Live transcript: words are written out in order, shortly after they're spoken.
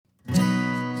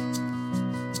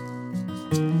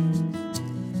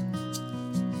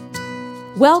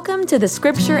Welcome to the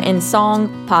Scripture and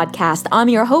Song podcast. I'm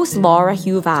your host, Laura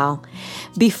Huval.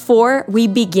 Before we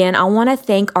begin, I want to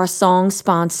thank our song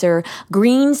sponsor,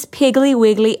 Green's Piggly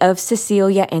Wiggly of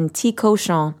Cecilia and T.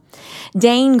 Cochon.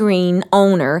 Dane Green,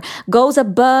 owner, goes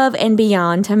above and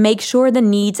beyond to make sure the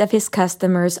needs of his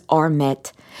customers are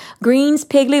met. Green's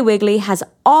Piggly Wiggly has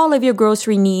all of your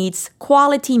grocery needs,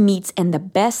 quality meats, and the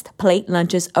best plate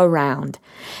lunches around.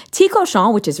 T.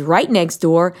 Cochon, which is right next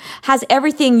door, has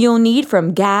everything you'll need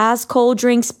from gas, cold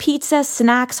drinks, pizza,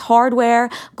 snacks, hardware,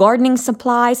 gardening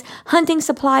supplies, hunting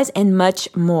supplies, and much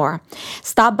more.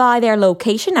 Stop by their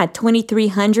location at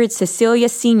 2300 Cecilia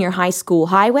Senior High School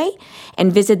Highway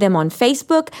and visit them on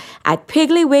Facebook at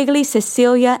Piggly Wiggly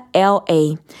Cecilia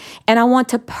LA. And I want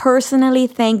to personally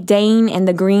thank Dane and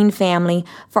the Green family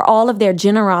for all of their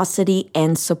generosity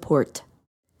and support.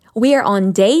 We are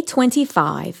on day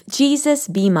 25, Jesus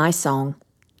Be My Song.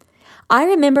 I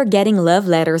remember getting love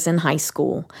letters in high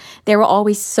school. They were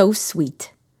always so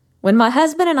sweet. When my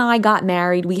husband and I got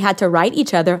married, we had to write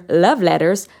each other love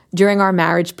letters during our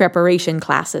marriage preparation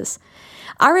classes.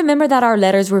 I remember that our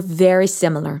letters were very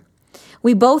similar.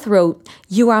 We both wrote,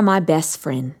 "You are my best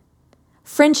friend."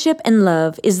 Friendship and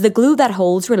love is the glue that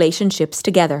holds relationships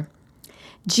together.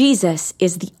 Jesus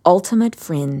is the ultimate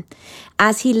friend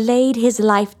as he laid his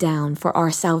life down for our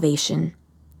salvation.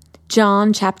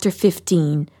 John chapter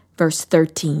 15, verse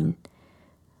 13.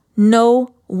 No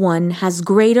one has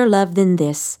greater love than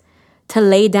this, to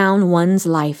lay down one's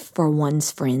life for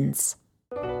one's friends.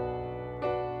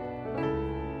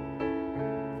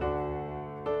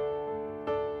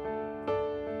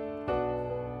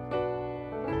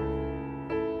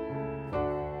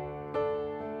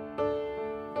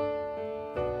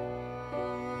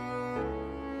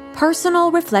 Personal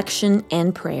reflection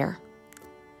and prayer.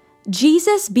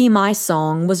 Jesus Be My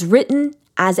Song was written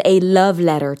as a love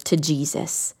letter to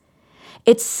Jesus.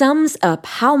 It sums up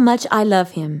how much I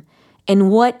love him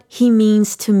and what he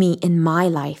means to me in my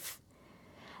life.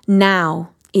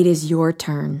 Now it is your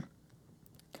turn.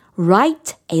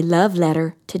 Write a love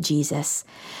letter to Jesus,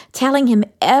 telling him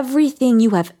everything you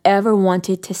have ever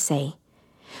wanted to say.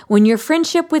 When your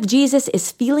friendship with Jesus is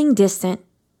feeling distant,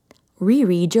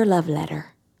 reread your love letter.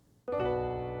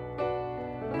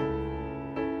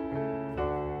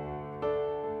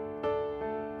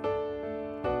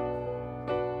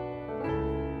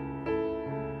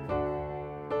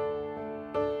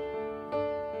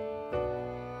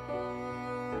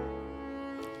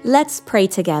 Let's pray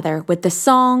together with the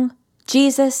song,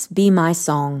 Jesus Be My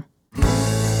Song.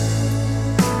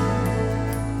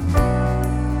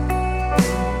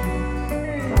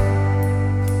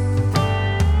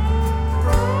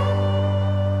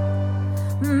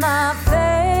 My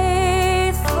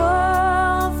faithful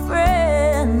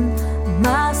friend,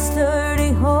 my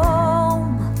sturdy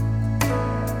home.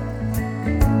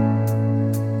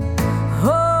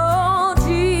 Oh,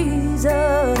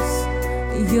 Jesus,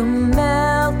 you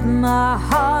melt my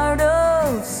heart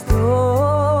of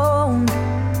stone.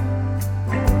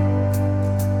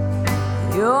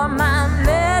 You're my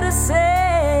medicine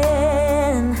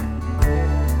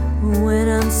when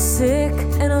I'm sick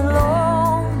and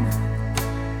alone.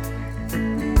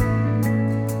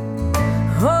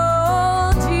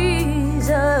 Oh,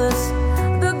 Jesus,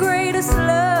 the greatest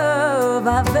love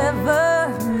I've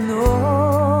ever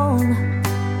known.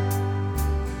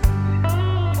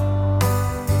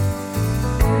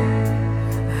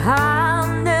 I'll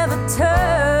never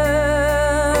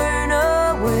turn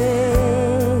away.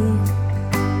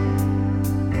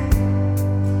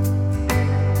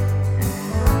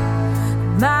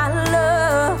 My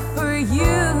love for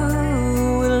you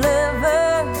will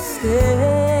ever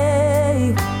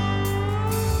stay.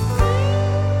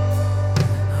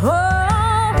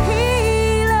 Oh,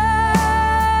 healer,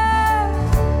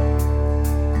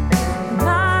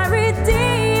 my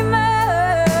redeemer.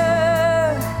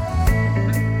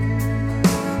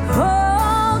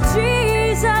 Oh,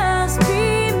 Jesus, be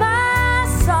my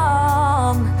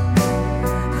song.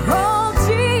 Oh,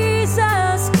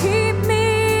 Jesus, keep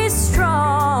me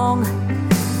strong.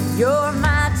 You're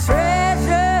my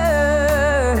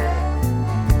treasure.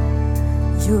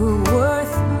 You're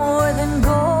worth more than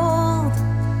gold.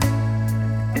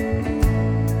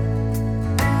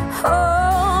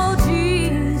 Oh,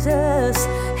 Jesus,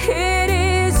 it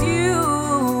is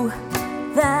you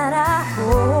that I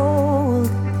hold.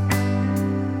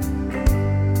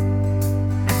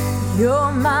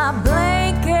 You're my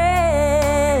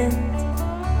blanket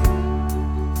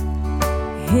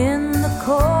in the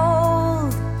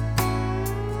cold.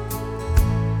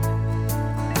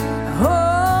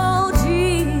 Oh,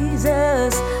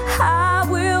 Jesus, I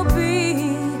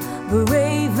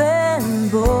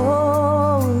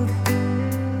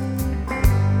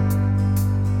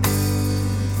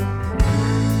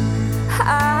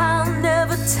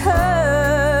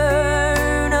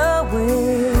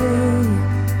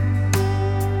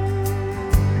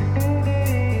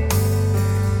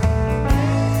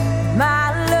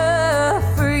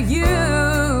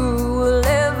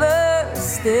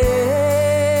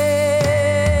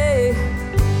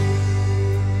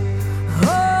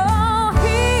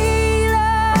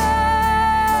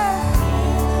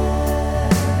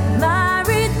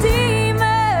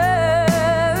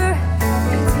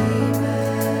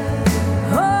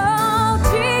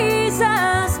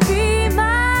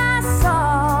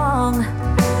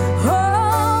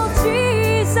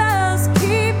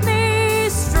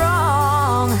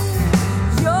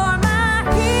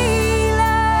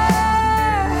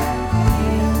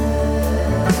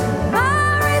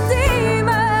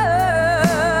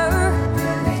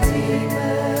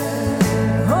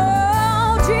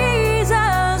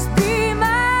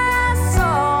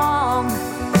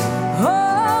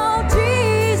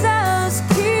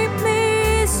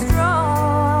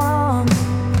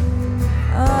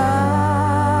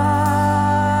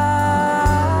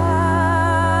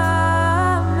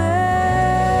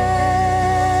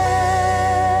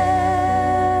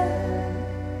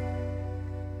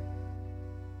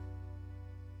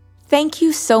Thank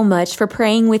you so much for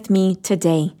praying with me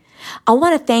today. I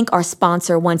want to thank our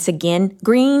sponsor once again,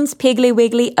 Green's Piggly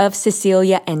Wiggly of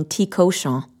Cecilia and T.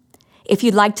 Cauchon. If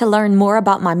you'd like to learn more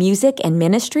about my music and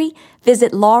ministry,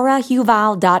 visit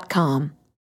laurahuval.com.